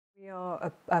We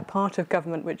are a part of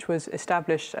government which was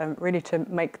established really to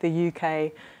make the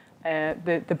UK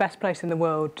the best place in the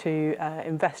world to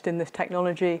invest in this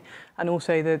technology, and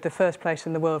also the first place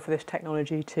in the world for this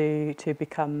technology to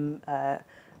become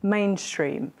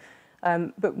mainstream.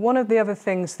 But one of the other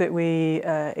things that we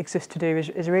exist to do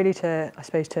is really to, I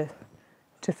suppose, to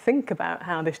think about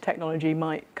how this technology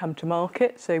might come to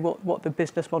market, so what the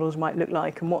business models might look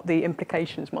like and what the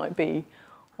implications might be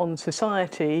on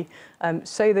society,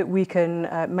 so that we can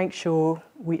make sure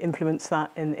we influence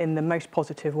that in the most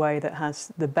positive way that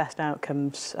has the best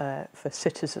outcomes for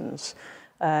citizens.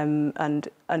 And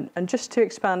just to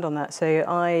expand on that, so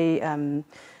I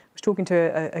was talking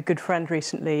to a good friend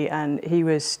recently, and he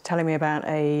was telling me about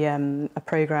a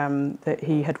program that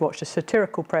he had watched, a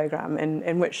satirical program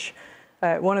in which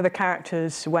one of the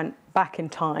characters went back in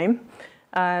time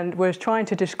and was trying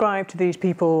to describe to these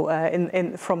people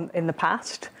in the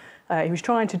past. He was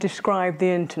trying to describe the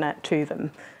internet to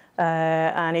them,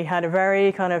 and he had a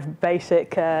very kind of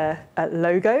basic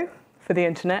logo for the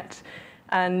internet,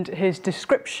 and his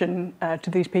description to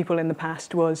these people in the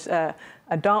past was a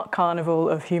dark carnival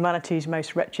of humanity's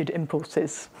most wretched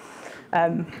impulses.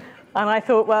 And I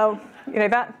thought, well, you know,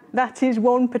 that is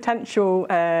one potential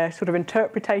sort of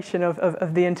interpretation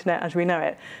of the internet as we know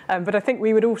it. But I think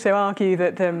we would also argue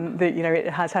that you know, it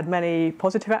has had many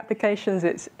positive applications.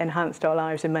 It's enhanced our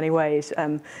lives in many ways.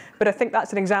 But I think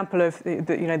that's an example of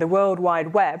the World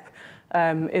Wide Web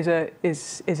is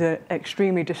an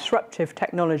extremely disruptive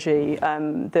technology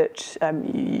that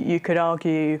you could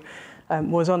argue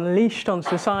was unleashed on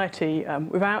society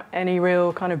without any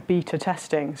real kind of beta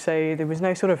testing. So there was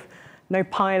no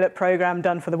pilot program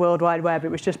done for the World Wide Web. It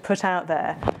was just put out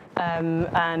there,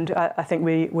 and I think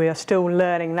we are still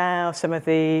learning now some of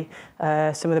the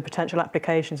potential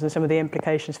applications and some of the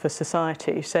implications for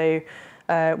society. So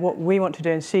what we want to do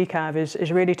in CCAV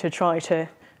is really to try to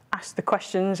ask the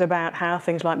questions about how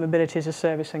things like mobility as a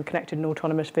service and connected and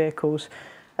autonomous vehicles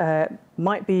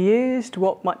might be used,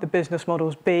 what might the business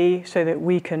models be, so that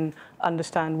we can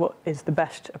understand what is the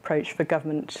best approach for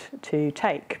government to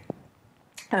take.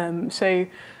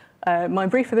 My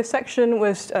brief for this section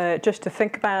was just to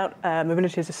think about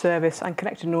mobility as a service and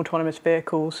connected and autonomous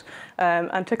vehicles,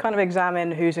 and to kind of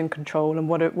examine who's in control and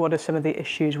what are some of the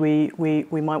issues we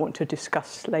might want to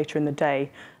discuss later in the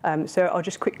day. So I'll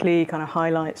just quickly kind of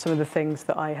highlight some of the things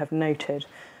that I have noted.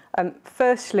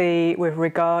 Firstly, with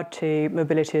regard to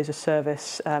mobility as a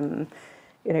service,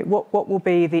 you know, what will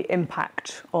be the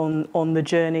impact on the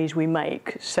journeys we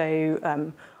make?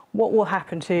 So what will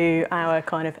happen to our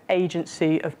kind of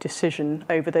agency of decision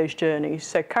over those journeys?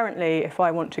 So currently, if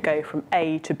I want to go from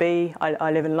A to B,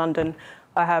 I live in London,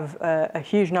 I have a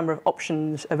huge number of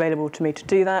options available to me to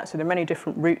do that. So there are many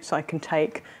different routes I can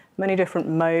take, many different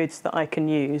modes that I can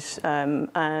use, and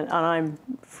I'm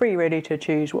free really to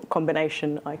choose what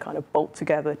combination I kind of bolt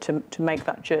together to make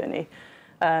that journey.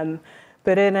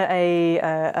 But in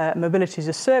a mobility as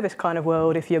a service kind of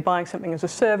world, if you're buying something as a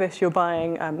service, you're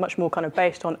buying much more kind of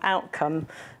based on outcome,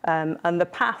 and the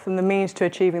path and the means to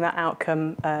achieving that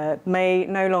outcome may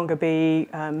no longer be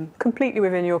completely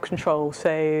within your control.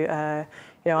 So,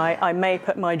 you know, I may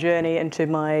put my journey into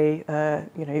my,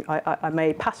 you know, I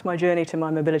may pass my journey to my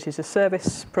mobility as a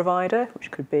service provider, which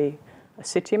could be a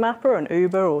city mapper, an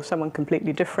Uber, or someone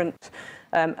completely different.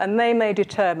 And they may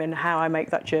determine how I make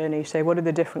that journey. So what are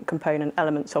the different component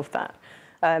elements of that?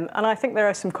 And I think there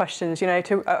are some questions, you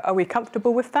know, are we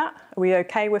comfortable with that? Are we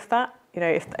okay with that? You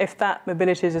know, if that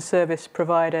mobility as a service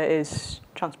provider is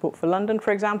Transport for London,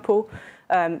 for example,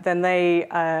 then they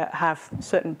have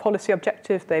certain policy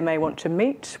objectives they may want to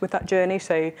meet with that journey.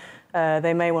 So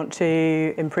they may want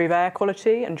to improve air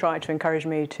quality and try to encourage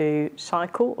me to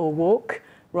cycle or walk,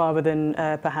 rather than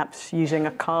perhaps using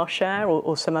a car share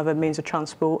or some other means of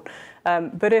transport.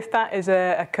 But if that is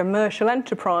a commercial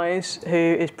enterprise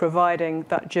who is providing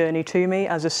that journey to me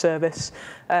as a service,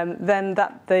 then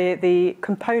the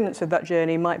components of that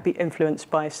journey might be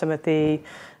influenced by some of the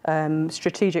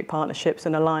strategic partnerships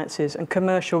and alliances and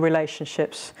commercial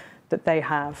relationships that they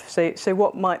have. So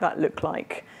what might that look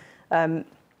like?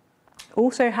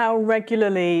 Also, how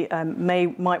regularly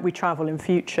might we travel in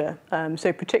future?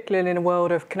 So particularly in a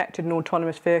world of connected and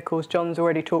autonomous vehicles, John's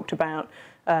already talked about,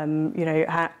 you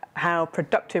know, how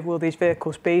productive will these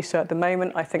vehicles be? So at the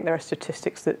moment, I think there are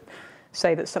statistics that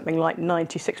say that something like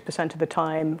 96% of the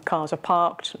time cars are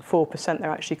parked, 4%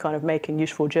 they're actually kind of making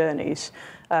useful journeys.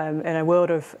 In a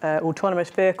world of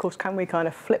autonomous vehicles, can we kind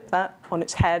of flip that on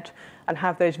its head and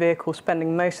have those vehicles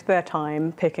spending most of their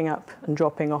time picking up and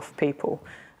dropping off people?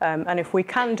 And if we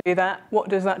can do that, what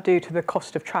does that do to the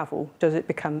cost of travel? Does it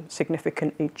become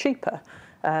significantly cheaper?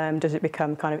 Does it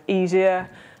become kind of easier?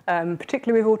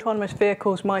 Particularly with autonomous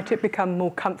vehicles, might it become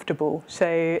more comfortable? So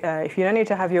if you don't need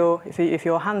to have if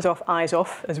you're hands off, eyes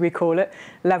off, as we call it,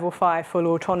 level 5 full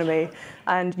autonomy,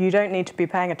 and you don't need to be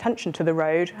paying attention to the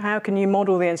road, how can you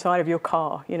model the inside of your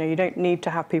car? You know, you don't need to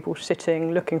have people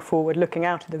sitting, looking forward, looking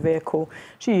out of the vehicle.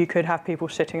 So you could have people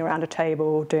sitting around a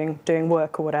table doing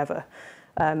work or whatever.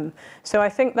 So I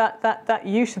think that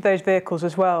use of those vehicles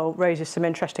as well raises some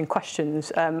interesting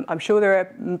questions. I'm sure there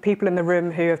are people in the room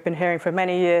who have been hearing for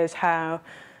many years how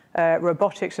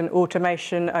robotics and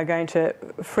automation are going to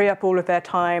free up all of their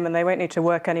time and they won't need to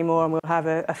work anymore, and we'll have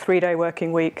a 3-day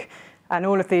working week and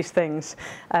all of these things.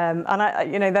 And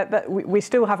we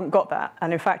still haven't got that.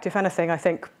 And in fact, if anything, I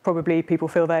think probably people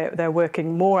feel they're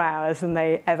working more hours than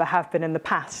they ever have been in the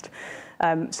past.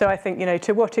 So I think,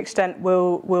 to what extent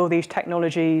will these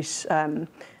technologies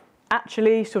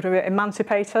actually sort of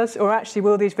emancipate us, or actually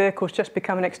will these vehicles just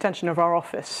become an extension of our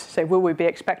office? So will we be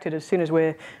expected as soon as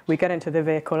we get into the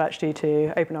vehicle actually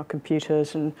to open our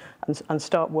computers and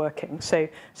start working? So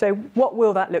what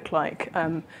will that look like?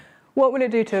 What will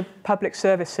it do to public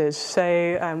services?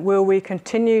 So will we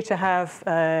continue to have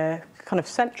kind of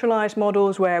centralised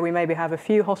models where we maybe have a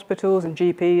few hospitals and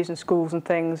GPs and schools and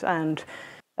things, and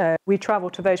we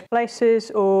travel to those places,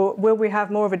 or will we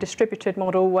have more of a distributed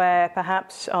model where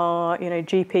perhaps our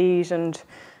GPs and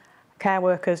care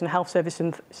workers and health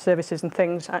services and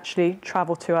things actually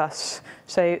travel to us?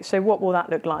 So what will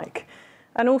that look like?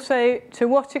 And also, to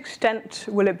what extent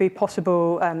will it be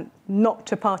possible not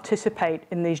to participate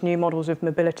in these new models of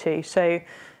mobility? So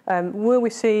will we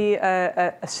see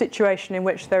a situation in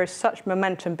which there is such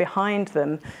momentum behind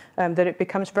them that it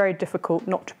becomes very difficult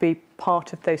not to be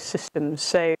part of those systems?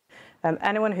 So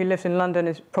anyone who lives in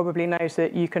London probably knows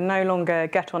that you can no longer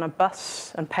get on a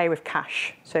bus and pay with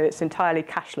cash. So it's entirely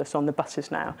cashless on the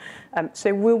buses now.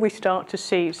 So will we start to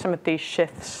see some of these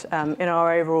shifts in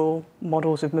our overall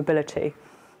models of mobility?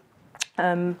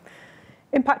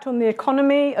 Impact on the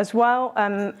economy as well.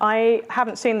 I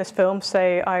haven't seen this film,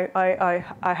 so I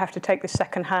have to take this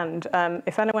second hand.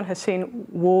 If anyone has seen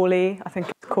WALL-E, I think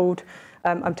it's called,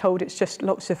 I'm told it's just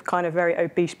lots of kind of very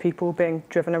obese people being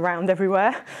driven around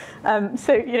everywhere.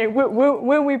 So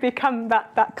will we become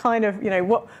that kind of,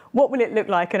 what will it look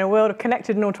like in a world of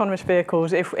connected and autonomous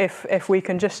vehicles if we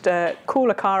can just call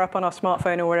a car up on our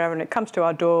smartphone or whatever and it comes to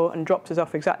our door and drops us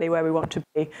off exactly where we want to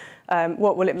be?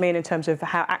 What will it mean in terms of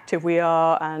how active we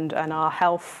are and our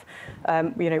health?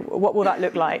 What will that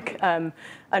look like?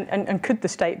 And could the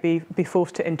state be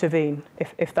forced to intervene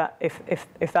if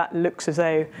that looks as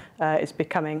though it's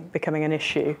becoming an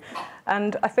issue?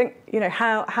 And I think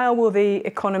how will the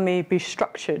economy be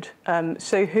structured?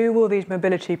 So who will these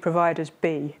mobility providers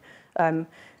be?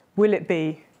 Will it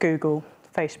be Google,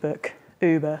 Facebook,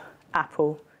 Uber,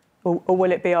 Apple, or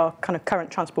will it be our kind of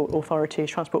current transport authorities,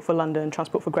 Transport for London,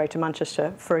 Transport for Greater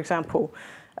Manchester, for example?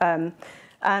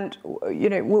 And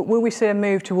will we see a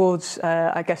move towards,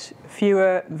 I guess,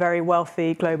 fewer very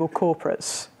wealthy global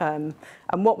corporates? And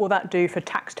what will that do for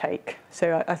tax take?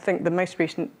 So I think the most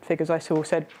recent figures I saw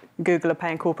said Google are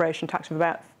paying corporation tax of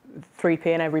about 3p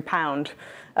in every pound.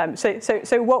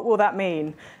 So what will that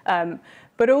mean?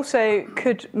 But also,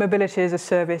 could mobility as a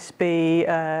service be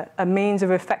a means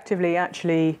of effectively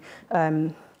actually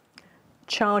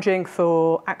charging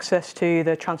for access to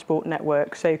the transport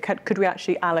network? So could we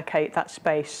actually allocate that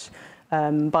space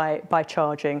by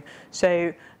charging?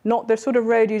 So not the sort of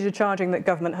road user charging that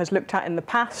government has looked at in the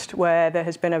past, where there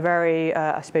has been a very,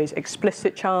 I suppose,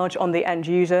 explicit charge on the end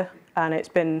user, and it's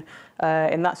been,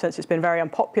 in that sense, it's been very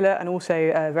unpopular and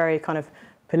also very kind of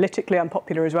politically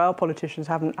unpopular as well. Politicians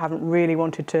haven't really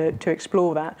wanted to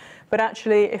explore that. But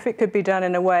actually, if it could be done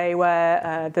in a way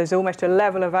where there's almost a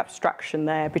level of abstraction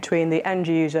there between the end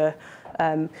user,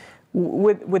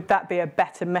 would that be a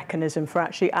better mechanism for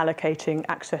actually allocating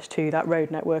access to that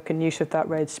road network and use of that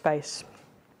road space?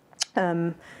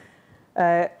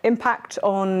 Impact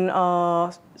on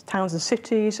our towns and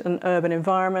cities and urban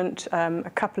environment.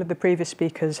 A couple of the previous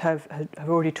speakers have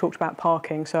already talked about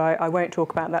parking, so I won't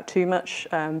talk about that too much,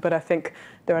 but I think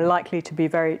there are likely to be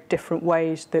very different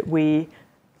ways that we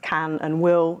can and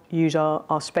will use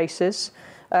our spaces.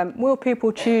 Will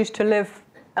people choose to live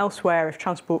elsewhere if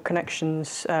transport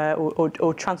connections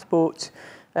or transport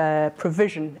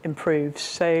provision improves?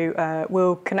 So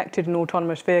will connected and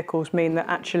autonomous vehicles mean that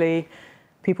actually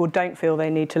people don't feel they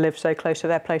need to live so close to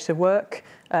their place of work?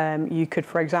 You could,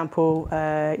 for example,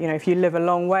 if you live a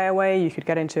long way away, you could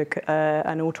get into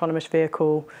an autonomous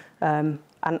vehicle and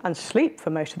sleep for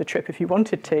most of the trip if you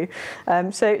wanted to.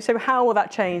 So how will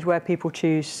that change where people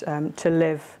choose to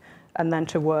live and then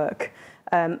to work?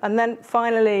 And then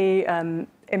finally,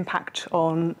 impact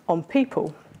on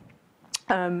people.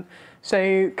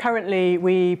 So currently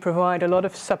we provide a lot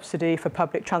of subsidy for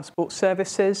public transport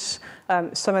services.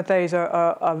 Some of those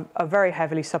are very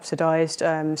heavily subsidised.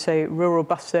 So rural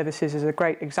bus services is a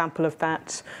great example of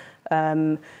that.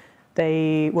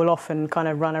 They will often kind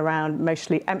of run around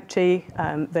mostly empty.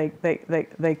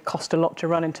 They cost a lot to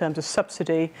run in terms of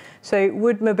subsidy. So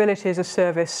would mobility as a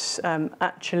service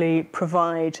actually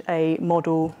provide a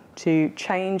model to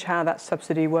change how that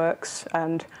subsidy works,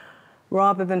 and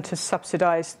rather than to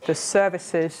subsidise the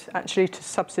services, actually to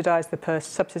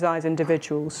subsidise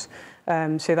individuals?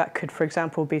 So that could, for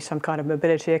example, be some kind of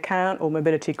mobility account or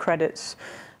mobility credits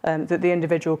that the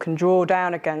individual can draw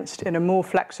down against in a more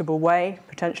flexible way,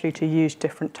 potentially to use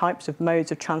different types of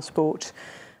modes of transport.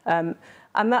 And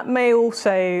that may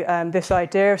also, this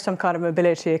idea of some kind of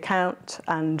mobility account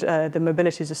and the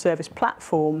mobility as a service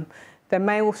platform, there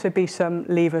may also be some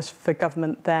levers for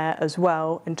government there as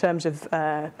well in terms of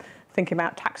thinking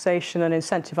about taxation and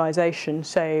incentivisation.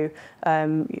 So,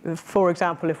 for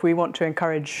example, if we want to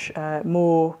encourage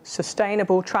more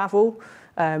sustainable travel,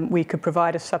 we could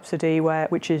provide a subsidy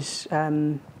which is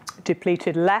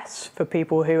depleted less for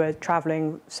people who are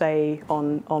travelling, say,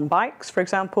 on bikes, for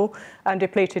example, and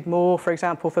depleted more, for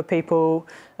example, for people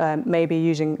maybe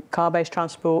using car-based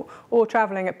transport or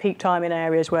travelling at peak time in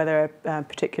areas where there are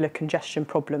particular congestion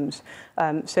problems.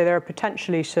 So there are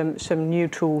potentially some new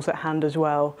tools at hand as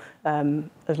well,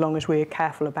 as long as we are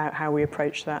careful about how we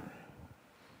approach that.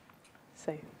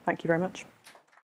 So thank you very much.